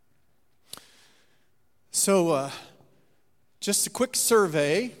Just a quick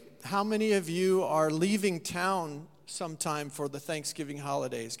survey. How many of you are leaving town sometime for the Thanksgiving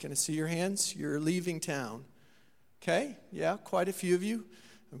holidays? Can I see your hands? You're leaving town. Okay, yeah, quite a few of you.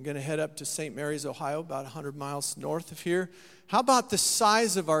 I'm going to head up to St. Mary's, Ohio, about 100 miles north of here. How about the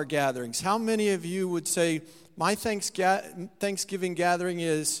size of our gatherings? How many of you would say, my Thanksgiving gathering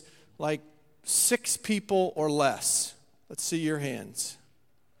is like 6 people or less? Let's see your hands.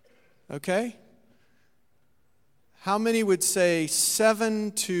 Okay? How many would say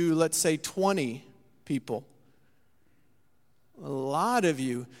 7 to, let's say, 20 people? A lot of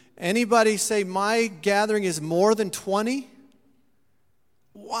you. Anybody say my gathering is more than 20?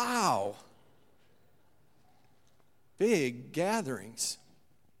 Wow. Big gatherings.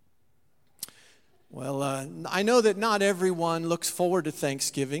 Well, I know that not everyone looks forward to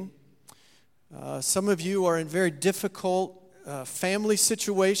Thanksgiving. Some of you are in very difficult family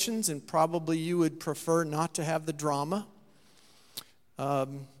situations, and probably you would prefer not to have the drama.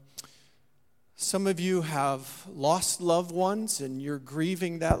 Some of you have lost loved ones, and you're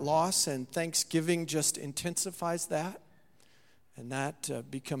grieving that loss, and Thanksgiving just intensifies that, and that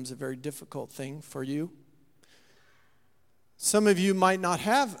becomes a very difficult thing for you. Some of you might not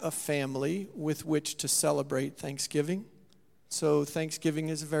have a family with which to celebrate Thanksgiving, so Thanksgiving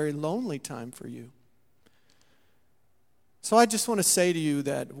is a very lonely time for you. So I just want to say to you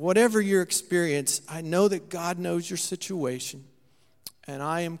that whatever your experience, I know that God knows your situation, and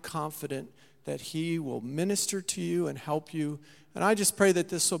I am confident that He will minister to you and help you. And I just pray that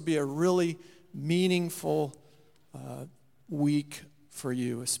this will be a really meaningful week for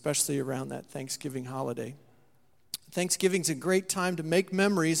you, especially around that Thanksgiving holiday. Thanksgiving's a great time to make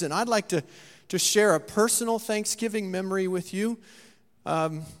memories, and I'd like to share a personal Thanksgiving memory with you.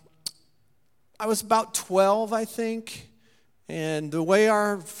 I was about 12, I think. And the way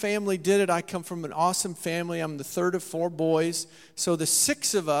our family did it, I come from an awesome family. I'm the third of 4 boys. So the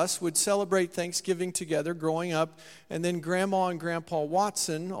 6 of us would celebrate Thanksgiving together growing up. And then Grandma and Grandpa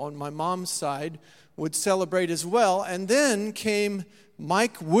Watson on my mom's side would celebrate as well. And then came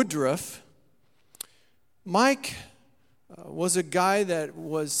Mike Woodruff. Mike was a guy that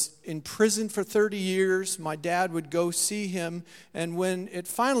was in prison for 30 years. My dad would go see him, and when it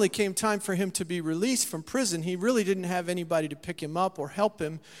finally came time for him to be released from prison, he really didn't have anybody to pick him up or help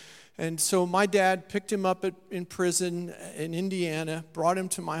him. And so my dad picked him up in prison in Indiana, brought him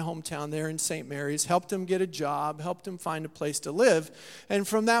to my hometown there in St. Mary's, helped him get a job, helped him find a place to live. And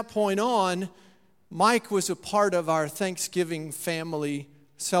from that point on, Mike was a part of our Thanksgiving family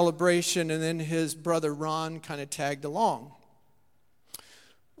celebration, and then his brother Ron kind of tagged along.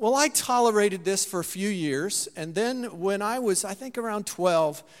 Well, I tolerated this for a few years, and then when I was, I think around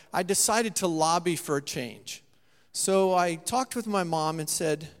 12, I decided to lobby for a change. So I talked with my mom and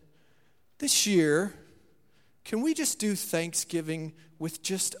said, this year, can we just do Thanksgiving with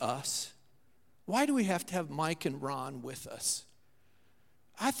just us? Why do we have to have Mike and Ron with us?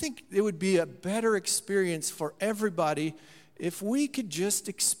 I think it would be a better experience for everybody if we could just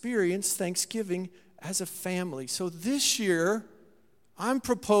experience Thanksgiving as a family. So this year, I'm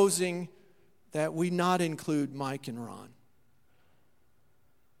proposing that we not include Mike and Ron.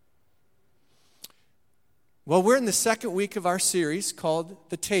 Well, we're in the second week of our series called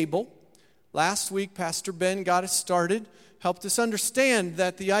The Table. Last week, Pastor Ben got us started, helped us understand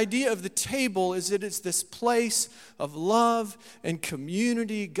that the idea of the table is that it's this place of love and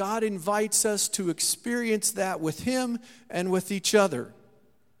community. God invites us to experience that with Him and with each other.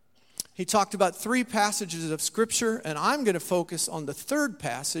 He talked about 3 passages of Scripture, and I'm going to focus on the third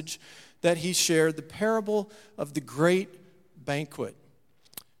passage that he shared, the parable of the great banquet.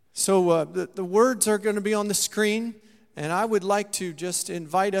 So the words are going to be on the screen, and I would like to just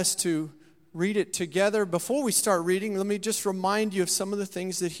invite us to read it together. Before we start reading, let me just remind you of some of the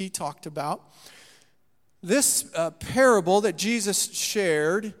things that he talked about. This parable that Jesus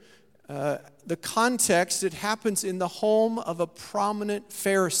shared, the context, it happens in the home of a prominent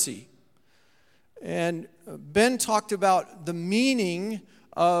Pharisee. And Ben talked about the meaning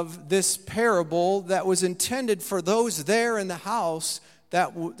of this parable that was intended for those there in the house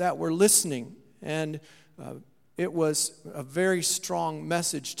that were listening. And it was a very strong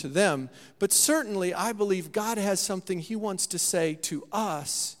message to them. But certainly, I believe God has something He wants to say to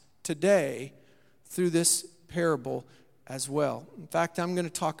us today through this parable as well. In fact, I'm going to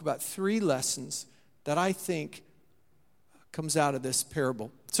talk about 3 lessons that I think comes out of this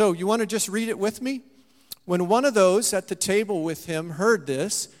parable. So, you want to just read it with me? When one of those at the table with him heard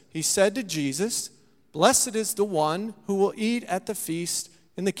this, he said to Jesus, "Blessed is the one who will eat at the feast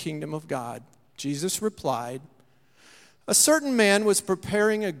in the kingdom of God." Jesus replied, A certain man was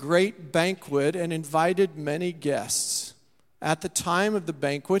preparing a great banquet and invited many guests. At the time of the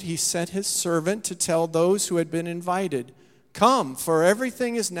banquet, he sent his servant to tell those who had been invited, "Come, for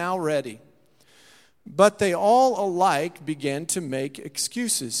everything is now ready." But they all alike began to make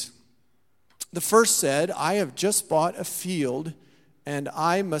excuses. The first said, "I have just bought a field, and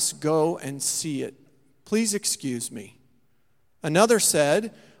I must go and see it. Please excuse me." Another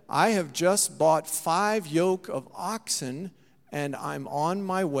said, "I have just bought 5 yoke of oxen, and I'm on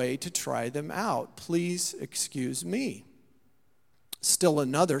my way to try them out. Please excuse me." Still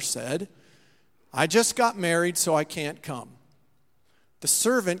another said, "I just got married, so I can't come." The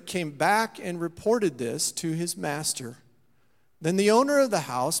servant came back and reported this to his master. Then the owner of the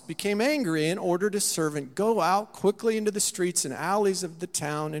house became angry and ordered his servant, "Go out quickly into the streets and alleys of the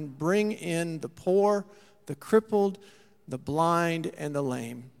town and bring in the poor, the crippled, the blind, and the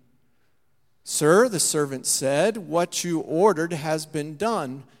lame." "Sir," the servant said, "what you ordered has been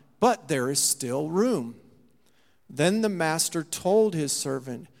done, but there is still room." Then the master told his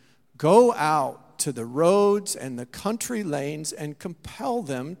servant, "Go out to the roads and the country lanes and compel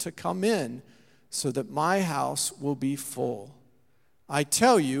them to come in, so that my house will be full. I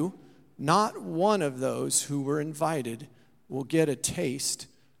tell you, not one of those who were invited will get a taste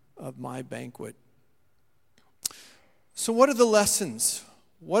of my banquet." So what are the lessons?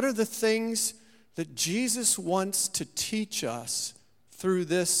 What are the things that Jesus wants to teach us through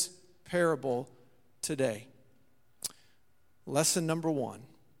this parable today? Lesson number 1.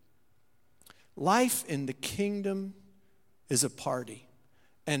 Life in the kingdom is a party,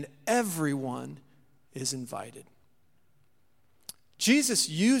 and everyone is invited. Jesus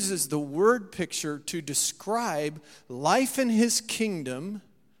uses the word picture to describe life in his kingdom,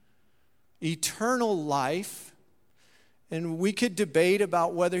 eternal life, and we could debate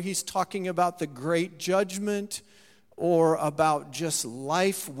about whether he's talking about the great judgment or about just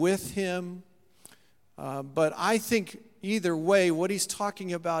life with him. But I think either way, what he's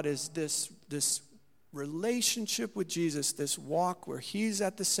talking about is this relationship with Jesus, this walk where he's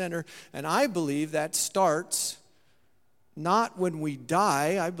at the center. And I believe that starts not when we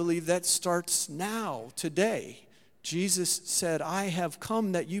die. I believe that starts now, today. Jesus said, "I have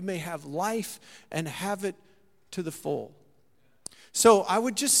come that you may have life and have it to the full." So I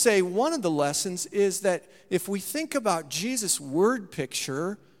would just say one of the lessons is that if we think about Jesus' word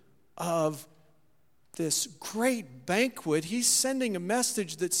picture of this great banquet, he's sending a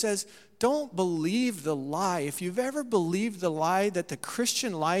message that says, don't believe the lie. If you've ever believed the lie that the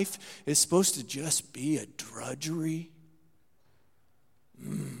Christian life is supposed to just be a drudgery,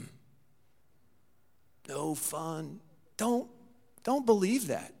 no fun, don't believe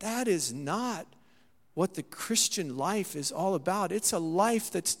that. That is not what the Christian life is all about. It's a life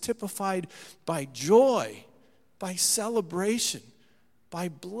that's typified by joy, by celebration, by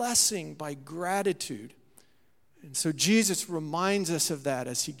blessing, by gratitude. And so Jesus reminds us of that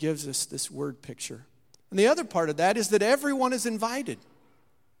as he gives us this word picture. And the other part of that is that everyone is invited.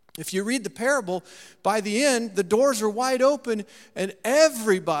 If you read the parable, by the end, the doors are wide open and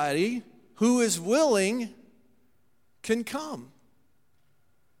everybody who is willing can come.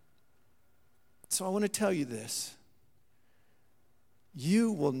 So I want to tell you this.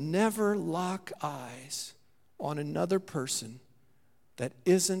 You will never lock eyes on another person that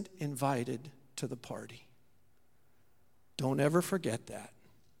isn't invited to the party. Don't ever forget that.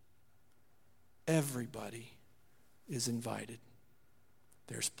 Everybody is invited.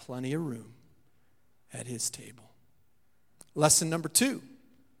 There's plenty of room at his table. Lesson number 2.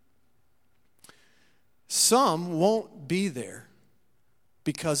 Some won't be there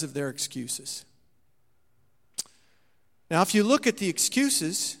because of their excuses. Now, if you look at the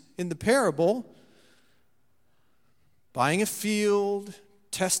excuses in the parable, buying a field,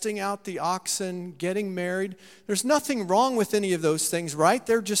 testing out the oxen, getting married, there's nothing wrong with any of those things, right?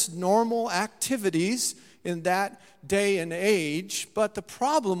 They're just normal activities in that day and age. But the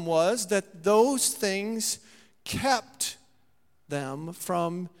problem was that those things kept them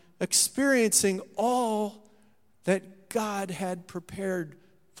from experiencing all that God had prepared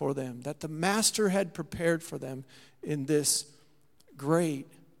for them, that the Master had prepared for them in this great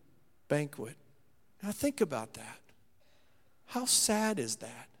banquet. Now think about that. How sad is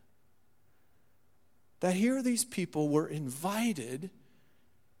that? That here these people were invited,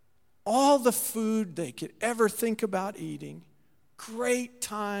 all the food they could ever think about eating, great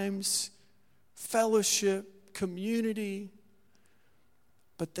times, fellowship, community,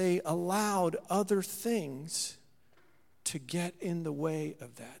 but they allowed other things to get in the way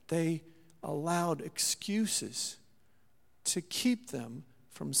of that. They allowed excuses to keep them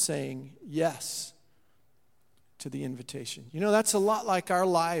from saying yes to the invitation. You know, that's a lot like our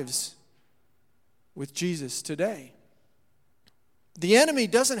lives with Jesus today. The enemy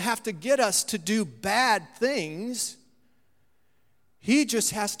doesn't have to get us to do bad things. He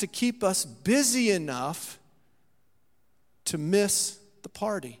just has to keep us busy enough to miss the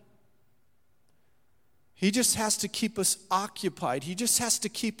party. He just has to keep us occupied. He just has to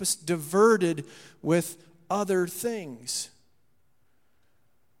keep us diverted with other things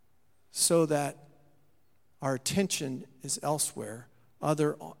so that our attention is elsewhere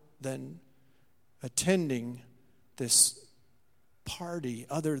other than attending this party,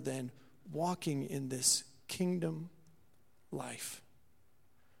 other than walking in this kingdom life.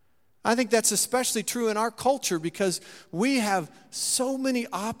 I think that's especially true in our culture because we have so many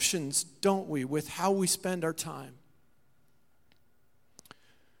options, don't we, with how we spend our time.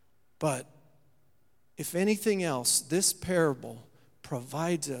 But if anything else, this parable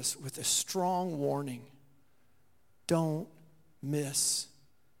provides us with a strong warning. Don't miss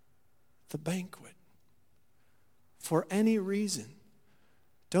the banquet. For any reason,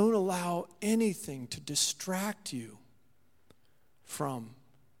 don't allow anything to distract you from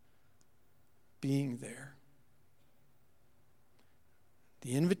being there.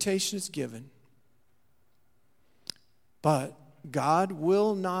 The invitation is given, but God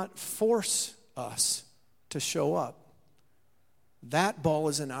will not force us to show up. That ball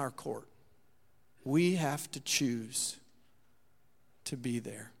is in our court. We have to choose to be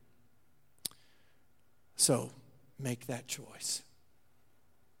there. So, make that choice.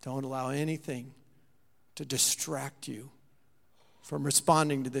 Don't allow anything to distract you from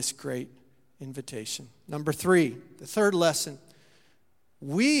responding to this great invitation. Number 3, the third lesson.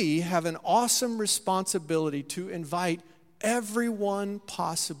 We have an awesome responsibility to invite everyone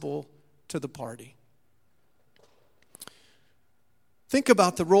possible to the party. Think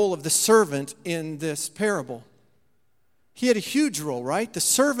about the role of the servant in this parable. He had a huge role, right? The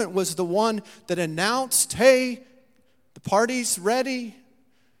servant was the one that announced, hey, the party's ready.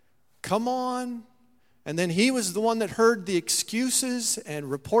 Come on. And then he was the one that heard the excuses and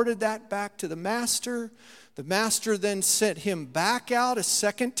reported that back to the master. The master then sent him back out a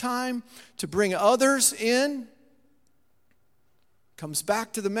second time to bring others in. Comes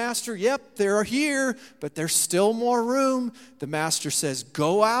back to the master. Yep, they're here, but there's still more room. The master says,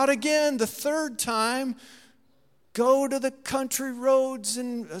 go out again the third time. Go to the country roads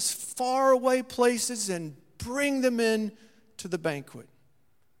and as far away places and bring them in to the banquet.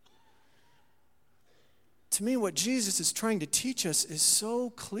 To me, what Jesus is trying to teach us is so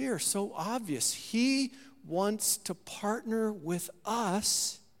clear, so obvious. He wants to partner with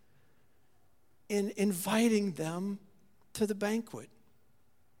us in inviting them to the banquet.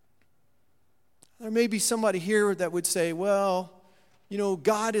 There may be somebody here that would say, well, you know,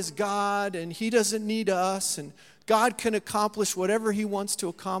 God is God and He doesn't need us and God can accomplish whatever He wants to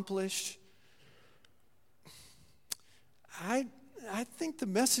accomplish. I think the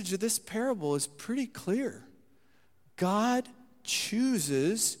message of this parable is pretty clear. God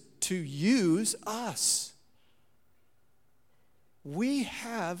chooses to use us. We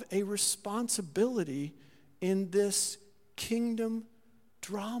have a responsibility in this kingdom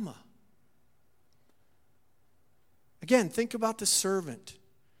drama. Again, think about the servant.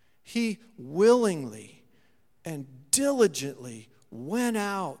 He willingly and diligently went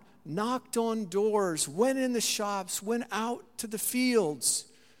out, knocked on doors, went in the shops, went out to the fields,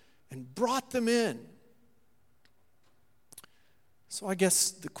 and brought them in. So I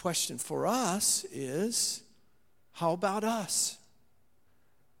guess the question for us is, how about us?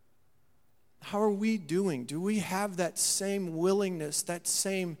 How are we doing? Do we have that same willingness, that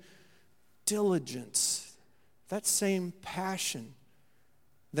same diligence, that same passion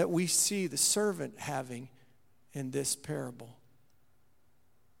that we see the servant having in this parable?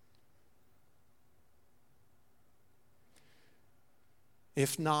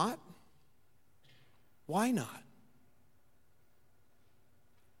 If not, why not?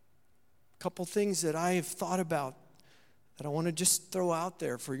 A couple things that I have thought about that I want to just throw out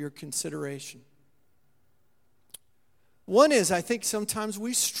there for your consideration. One is, I think sometimes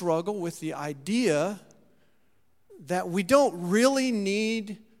we struggle with the idea that we don't really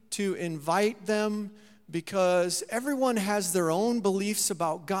need to invite them because everyone has their own beliefs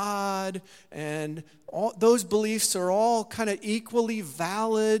about God, and those beliefs are all kind of equally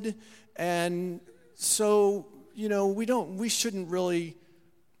valid, and so, you know, we shouldn't really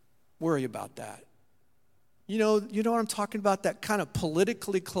worry about that. You know what I'm talking about? That kind of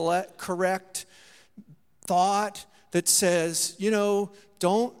politically correct thought that says, you know,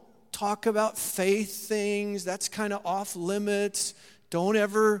 don't talk about faith things. That's kind of off limits. Don't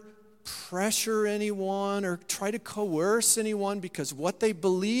ever pressure anyone or try to coerce anyone because what they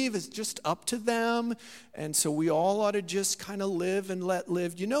believe is just up to them. And so we all ought to just kind of live and let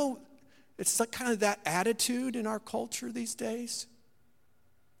live. You know, it's like kind of that attitude in our culture these days.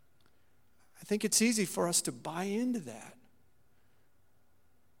 I think it's easy for us to buy into that.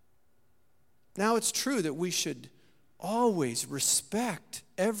 Now, it's true that we should always respect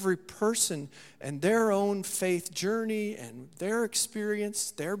every person and their own faith journey and their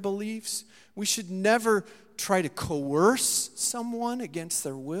experience, their beliefs. We should never try to coerce someone against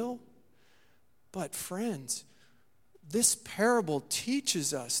their will. But friends, this parable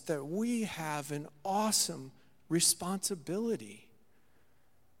teaches us that we have an awesome responsibility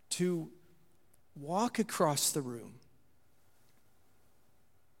to walk across the room,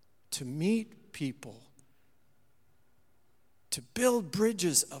 to meet people, to build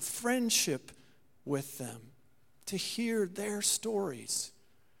bridges of friendship with them, to hear their stories,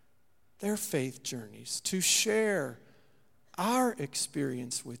 their faith journeys, to share our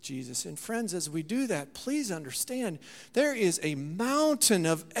experience with Jesus. And friends, as we do that, please understand there is a mountain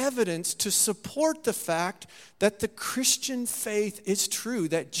of evidence to support the fact that the Christian faith is true,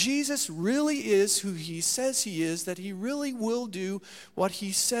 that Jesus really is who he says he is, that he really will do what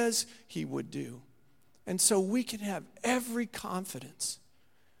he says he would do. And so we can have every confidence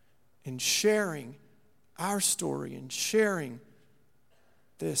in sharing our story and sharing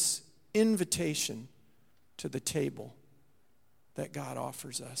this invitation to the table that God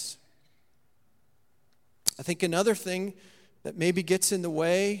offers us. I think another thing that maybe gets in the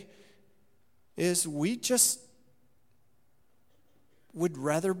way is we just would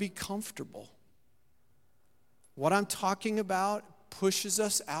rather be comfortable. What I'm talking about pushes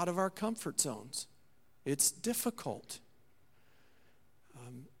us out of our comfort zones. It's difficult.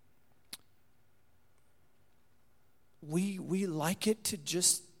 We like it to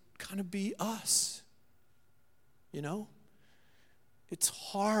just kind of be us, you know? It's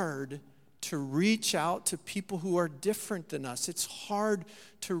hard to reach out to people who are different than us. It's hard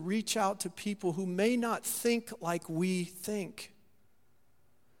to reach out to people who may not think like we think.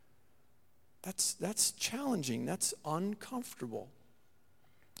 That's challenging. That's uncomfortable.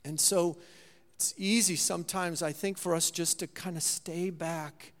 And so it's easy sometimes, I think, for us just to kind of stay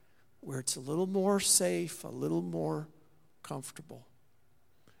back where it's a little more safe, a little more comfortable.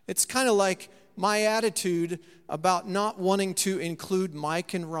 It's kind of like my attitude about not wanting to include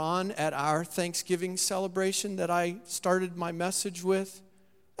Mike and Ron at our Thanksgiving celebration that I started my message with.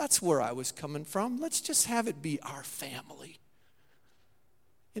 That's where I was coming from. Let's just have it be our family.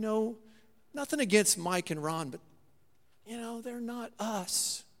 You know, nothing against Mike and Ron, but, you know, they're not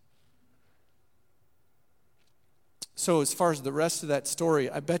us. So as far as the rest of that story,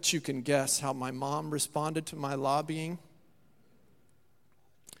 I bet you can guess how my mom responded to my lobbying.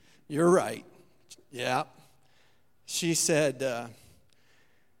 You're right. Yeah. She said,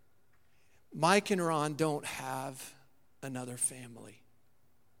 Mike and Ron don't have another family.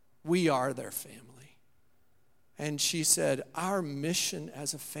 We are their family. And she said, our mission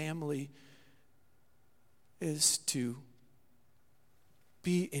as a family is to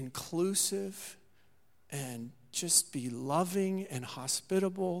be inclusive and just be loving and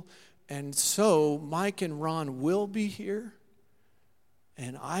hospitable. And so Mike and Ron will be here.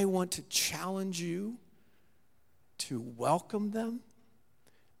 And I want to challenge you to welcome them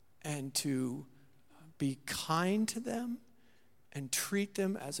and to be kind to them and treat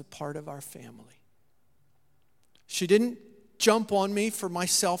them as a part of our family. She didn't jump on me for my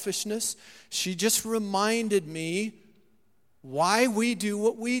selfishness. She just reminded me why we do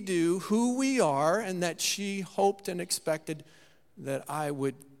what we do, who we are, and that she hoped and expected that I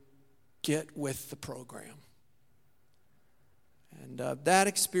would get with the program. And that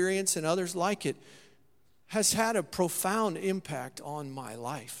experience and others like it has had a profound impact on my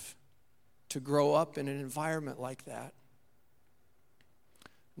life to grow up in an environment like that.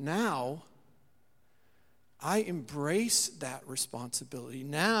 Now, I embrace that responsibility.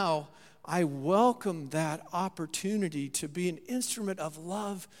 Now, I welcome that opportunity to be an instrument of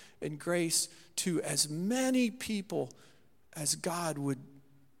love and grace to as many people as God would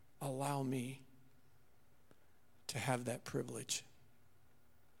allow me to have that privilege.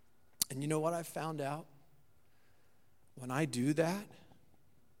 And you know what I found out? When I do that,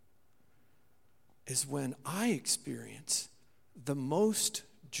 is when I experience the most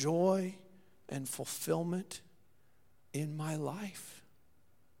joy and fulfillment in my life.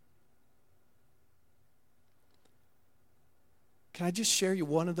 Can I just share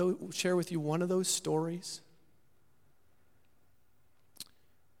with you one of those stories?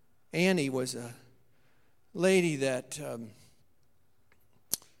 Annie was a lady that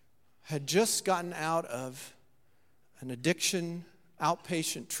had just gotten out of an addiction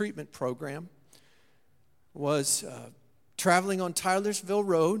outpatient treatment program, was traveling on Tylersville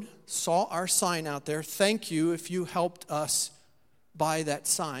Road, saw our sign out there. Thank you if you helped us buy that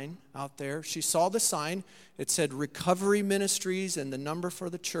sign out there. She saw the sign. It said Recovery Ministries and the number for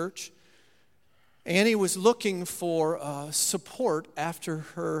the church. Annie was looking for support after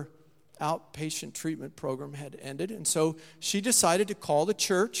her outpatient treatment program had ended. And so she decided to call the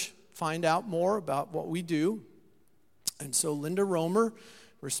church, find out more about what we do. And so Linda Romer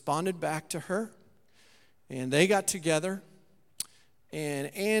responded back to her. And they got together. And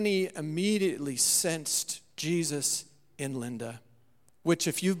Annie immediately sensed Jesus in Linda, which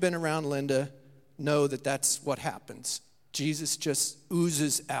if you've been around Linda, know that that's what happens. Jesus just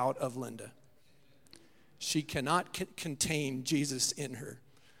oozes out of Linda. She cannot contain Jesus in her.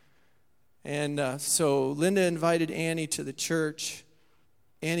 And so Linda invited Annie to the church.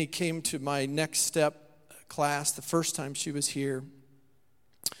 Annie came to my Next Step class the first time she was here.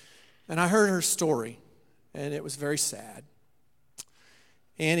 And I heard her story, and it was very sad.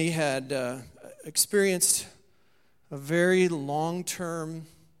 Annie had experienced a very long-term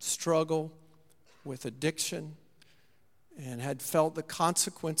struggle with addiction and had felt the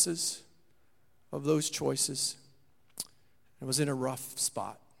consequences of those choices. It was in a rough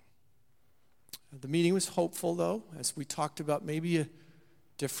spot. The meeting was hopeful, though, as we talked about maybe a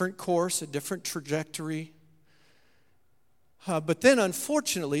different course, a different trajectory. But then,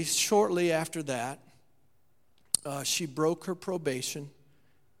 unfortunately, shortly after that, she broke her probation,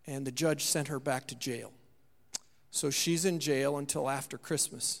 and the judge sent her back to jail. So she's in jail until after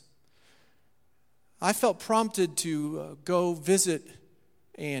Christmas. I felt prompted to go visit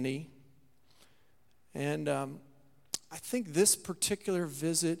Annie, and I think this particular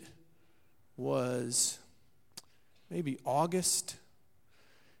visit was maybe August.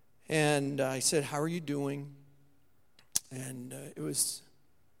 And I said, "How are you doing?" And it was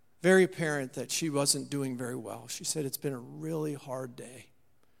very apparent that she wasn't doing very well. She said, "It's been a really hard day."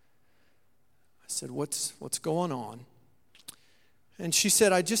 I said, what's going on? And she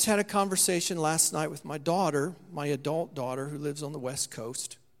said, "I just had a conversation last night with my daughter, my adult daughter, who lives on the West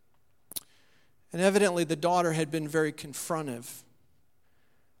Coast. And evidently the daughter had been very confrontive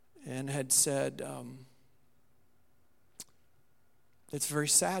and had said, it's very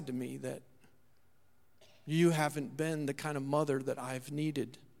sad to me that you haven't been the kind of mother that I've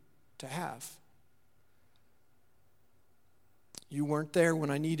needed to have. You weren't there when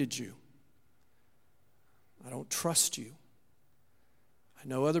I needed you. I don't trust you. I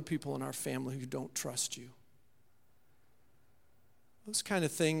know other people in our family who don't trust you." Those kind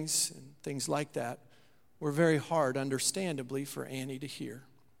of things and things like that were very hard, understandably, for Annie to hear.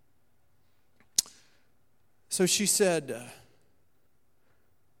 So she said,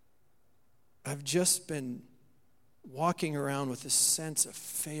 "I've just been walking around with this sense of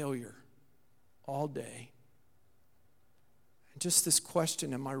failure all day. And just this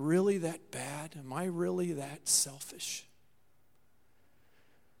question, am I really that bad? Am I really that selfish?"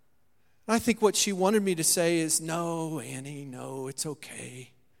 And I think what she wanted me to say is, "No, Annie, no, it's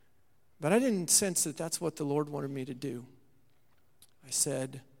okay." But I didn't sense that that's what the Lord wanted me to do. I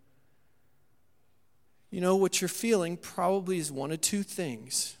said, "You know, what you're feeling probably is one of two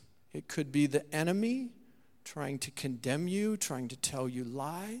things. It could be the enemy trying to condemn you, trying to tell you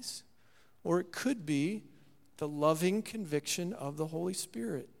lies, or it could be the loving conviction of the Holy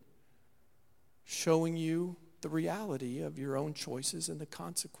Spirit showing you the reality of your own choices and the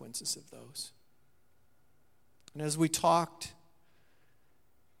consequences of those." And as we talked,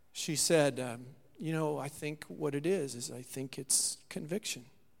 she said, I think what it is I think it's conviction."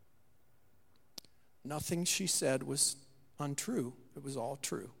 Nothing she said was untrue. It was all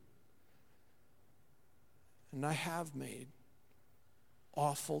true. And I have made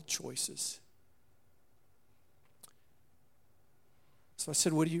awful choices. So I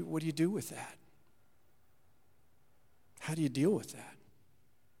said, what do you do with that? How do you deal with that?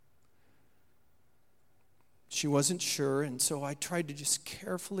 She wasn't sure, and so I tried to just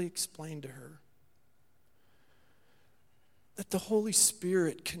carefully explain to her that the Holy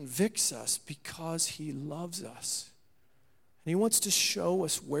Spirit convicts us because He loves us. And He wants to show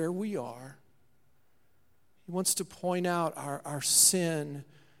us where we are. He wants to point out our sin,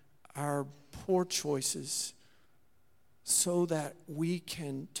 our poor choices, so that we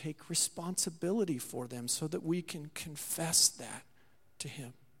can take responsibility for them, so that we can confess that to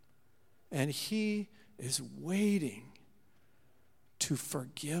Him. And He is waiting to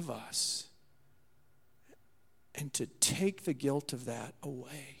forgive us and to take the guilt of that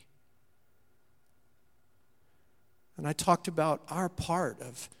away. And I talked about our part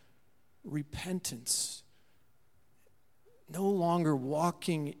of repentance. No longer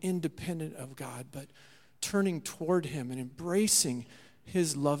walking independent of God, but turning toward him and embracing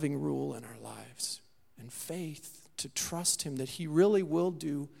his loving rule in our lives. And faith to trust him that he really will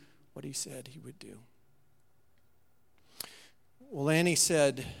do what he said he would do. Well, Annie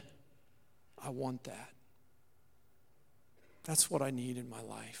said, I want that. That's what I need in my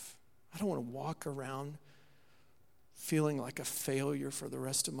life. I don't want to walk around feeling like a failure for the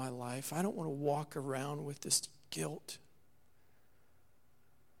rest of my life. I don't want to walk around with this guilt.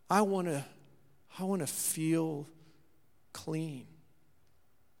 I want to feel clean.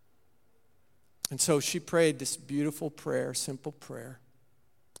 And so she prayed this beautiful prayer, simple prayer.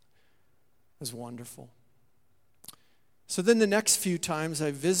 It was wonderful. So then the next few times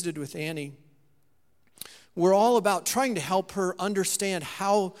I visited with Annie, we're all about trying to help her understand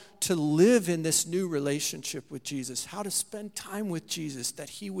how to live in this new relationship with Jesus, how to spend time with Jesus, that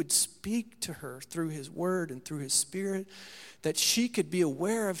he would speak to her through his word and through his spirit, that she could be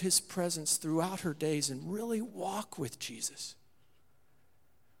aware of his presence throughout her days and really walk with Jesus.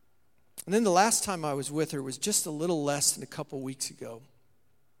 And then the last time I was with her was just a little less than a couple weeks ago.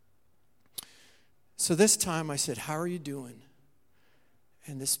 So this time I said, how are you doing?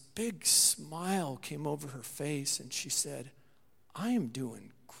 And this big smile came over her face, and she said, I am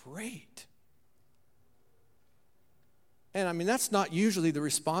doing great. And I mean, that's not usually the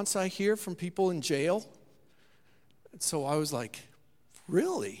response I hear from people in jail. And so I was like,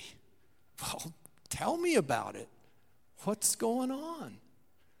 really? Well, tell me about it. What's going on?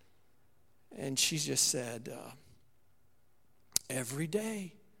 And she just said, every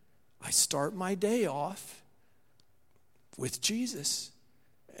day I start my day off with Jesus.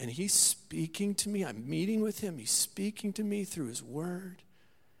 And he's speaking to me. I'm meeting with him. He's speaking to me through his word.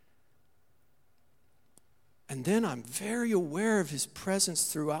 And then I'm very aware of his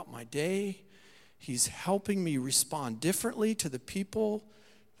presence throughout my day. He's helping me respond differently to the people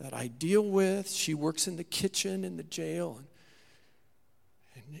that I deal with. She works in the kitchen in the jail.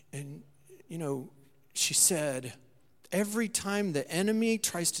 And you know, she said, every time the enemy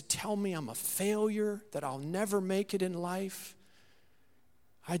tries to tell me I'm a failure, that I'll never make it in life,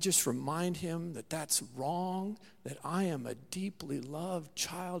 I just remind him that that's wrong, that I am a deeply loved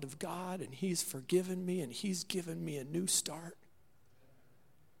child of God, and he's forgiven me, and he's given me a new start.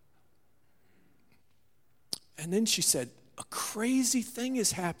 And then she said, a crazy thing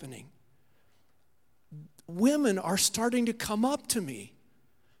is happening. Women are starting to come up to me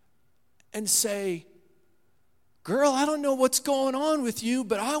and say, girl, I don't know what's going on with you,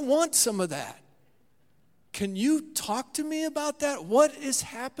 but I want some of that. Can you talk to me about that? What is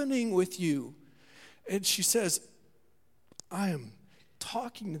happening with you? And she says, I am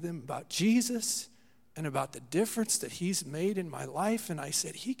talking to them about Jesus and about the difference that he's made in my life. And I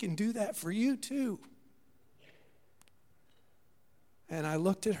said, he can do that for you too. And I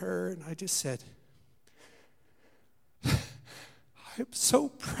looked at her and I just said, I'm so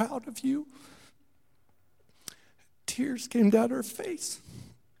proud of you. Tears came down her face.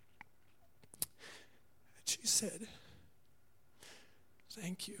 And she said,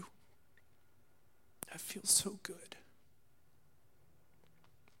 thank you. I feel so good.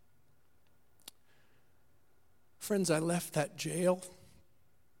 Friends, I left that jail,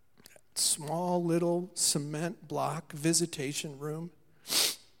 that small little cement block visitation room.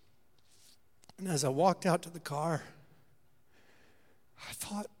 And as I walked out to the car, I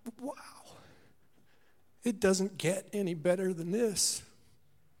thought, wow, it doesn't get any better than this.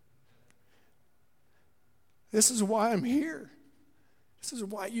 This is why I'm here. This is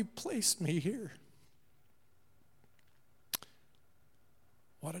why you placed me here.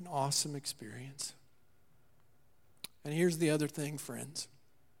 What an awesome experience. And here's the other thing, friends.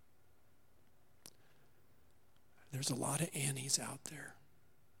 There's a lot of Annies out there.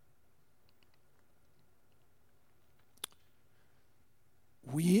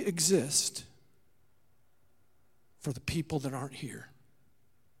 We exist for the people that aren't here.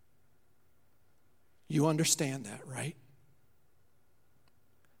 You understand that, right?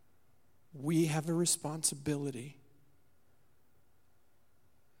 We have a responsibility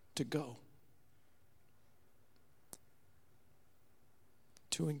to go,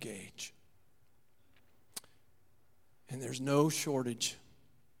 to engage. And there's no shortage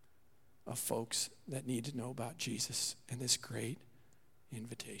of folks that need to know about Jesus and this great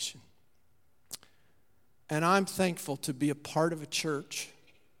invitation. And I'm thankful to be a part of a church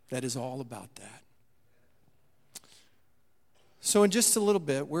that is all about that. So in just a little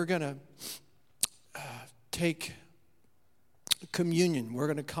bit, we're going to take communion. We're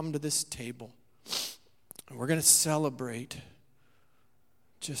going to come to this table, and we're going to celebrate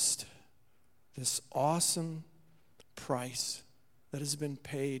just this awesome price that has been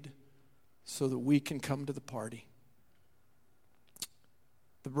paid so that we can come to the party.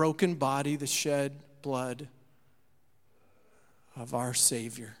 The broken body, the shed blood of our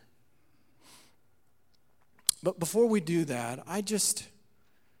Savior. But before we do that, I just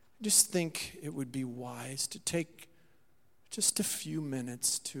think it would be wise to take just a few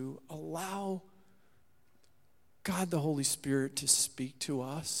minutes to allow God the Holy Spirit to speak to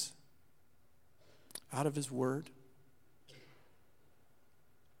us out of His Word.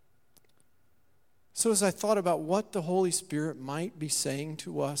 So as I thought about what the Holy Spirit might be saying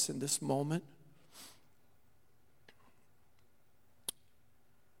to us in this moment,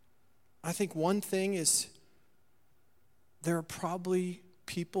 I think one thing is there are probably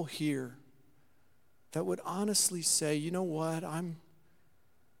people here that would honestly say, you know what, I'm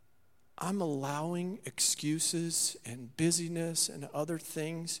allowing excuses and busyness and other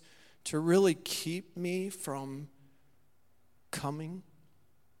things to really keep me from coming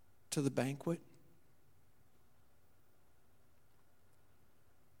to the banquet.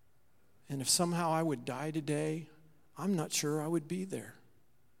 And if somehow I would die today, I'm not sure I would be there.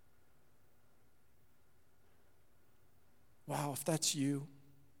 Wow, if that's you,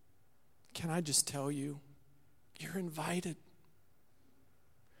 can I just tell you, you're invited.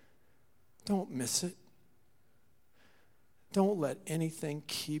 Don't miss it. Don't let anything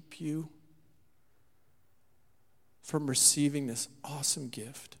keep you from receiving this awesome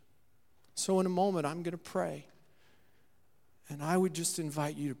gift. So in a moment, I'm going to pray. And I would just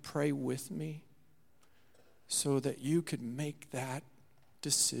invite you to pray with me so that you could make that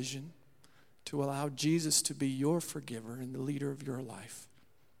decision to allow Jesus to be your forgiver and the leader of your life.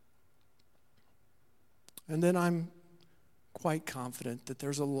 And then I'm quite confident that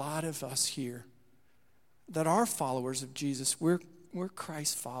there's a lot of us here that are followers of Jesus. We're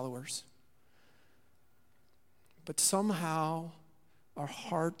Christ followers. But somehow our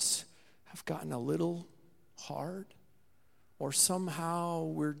hearts have gotten a little hard, or somehow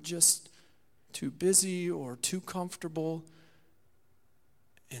we're just too busy or too comfortable.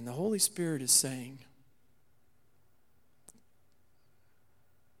 And the Holy Spirit is saying,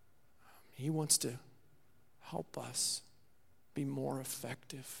 He wants to help us be more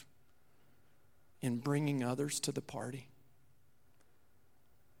effective in bringing others to the party.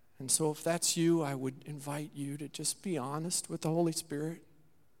 And so if that's you, I would invite you to just be honest with the Holy Spirit.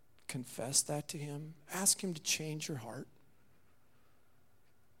 Confess that to Him. Ask Him to change your heart.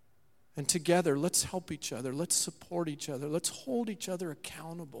 And together, let's help each other. Let's support each other. Let's hold each other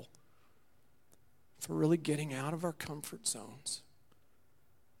accountable for really getting out of our comfort zones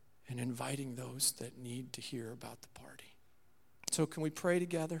and inviting those that need to hear about the party. So can we pray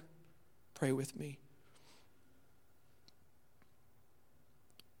together? Pray with me.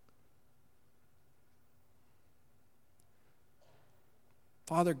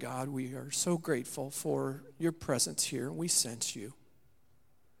 Father God, we are so grateful for your presence here, and we sense you.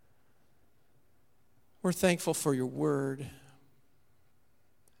 We're thankful for your word.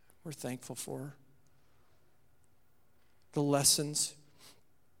 We're thankful for the lessons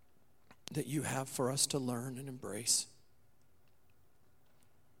that you have for us to learn and embrace.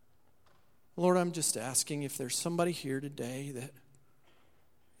 Lord, I'm just asking if there's somebody here today that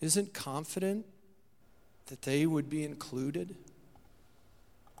isn't confident that they would be included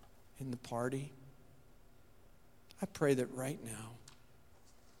in the party. I pray that right now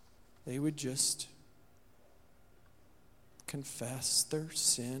they would just confess their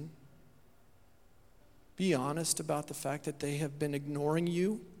sin. Be honest about the fact that they have been ignoring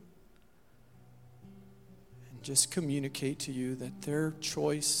you. And just communicate to you that their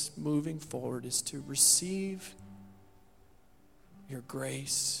choice moving forward is to receive your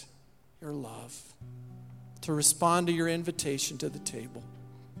grace, your love, to respond to your invitation to the table.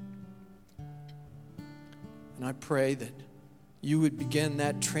 And I pray that you would begin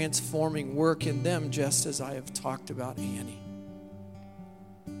that transforming work in them, just as I have talked about Annie.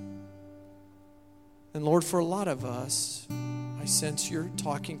 And Lord, for a lot of us, I sense you're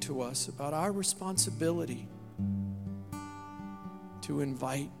talking to us about our responsibility to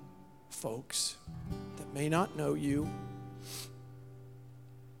invite folks that may not know you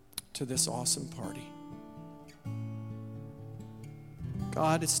to this awesome party.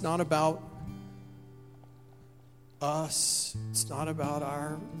 God, it's not about us. It's not about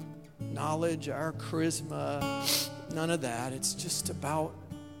our knowledge, our charisma, none of that. It's just about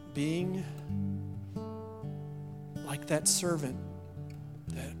being like that servant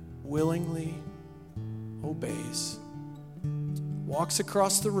that willingly obeys, walks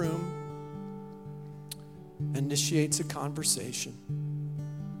across the room, initiates a conversation,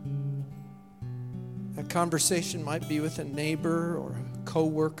 conversation might be with a neighbor or a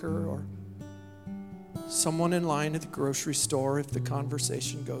coworker or someone in line at the grocery store if the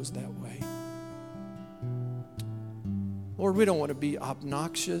conversation goes that way. Lord, we don't want to be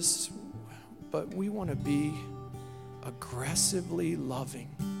obnoxious, but we want to be aggressively loving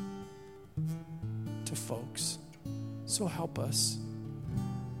to folks. So help us.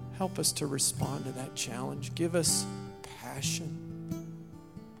 Help us to respond to that challenge. Give us passion.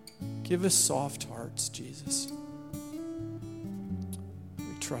 Give us soft hearts, Jesus. We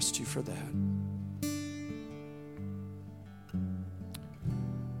trust you for that.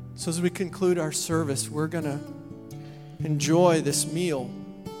 So as we conclude our service, we're going to enjoy this meal.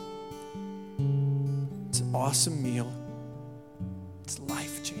 It's an awesome meal. It's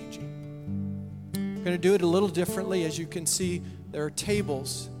life-changing. We're going to do it a little differently. As you can see, there are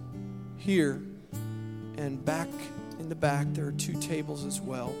tables here, and back in the back, there are 2 tables as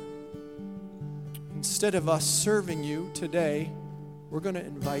well. Instead of us serving you today, we're going to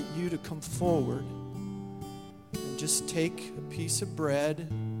invite you to come forward and just take a piece of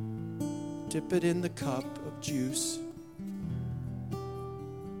bread, dip it in the cup of juice,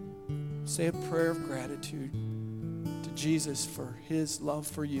 say a prayer of gratitude to Jesus for his love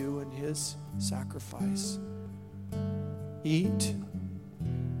for you and his sacrifice. Eat,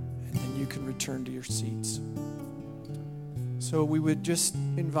 and then you can return to your seats. So we would just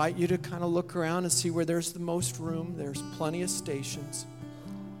invite you to kind of look around and see where there's the most room. There's plenty of stations.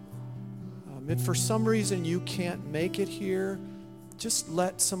 If for some reason you can't make it here, just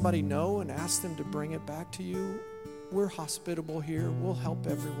let somebody know and ask them to bring it back to you. We're hospitable here. We'll help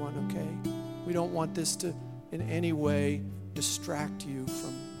everyone, okay? We don't want this to in any way distract you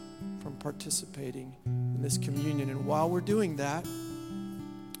from participating in this communion. And while we're doing that,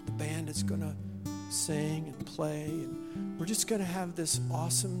 the band is going to sing and play, and we're just going to have this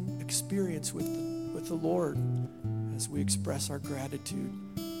awesome experience with the Lord as we express our gratitude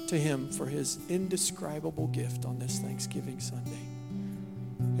to him for his indescribable gift on this Thanksgiving Sunday.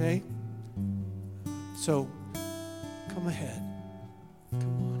 Okay? So come ahead.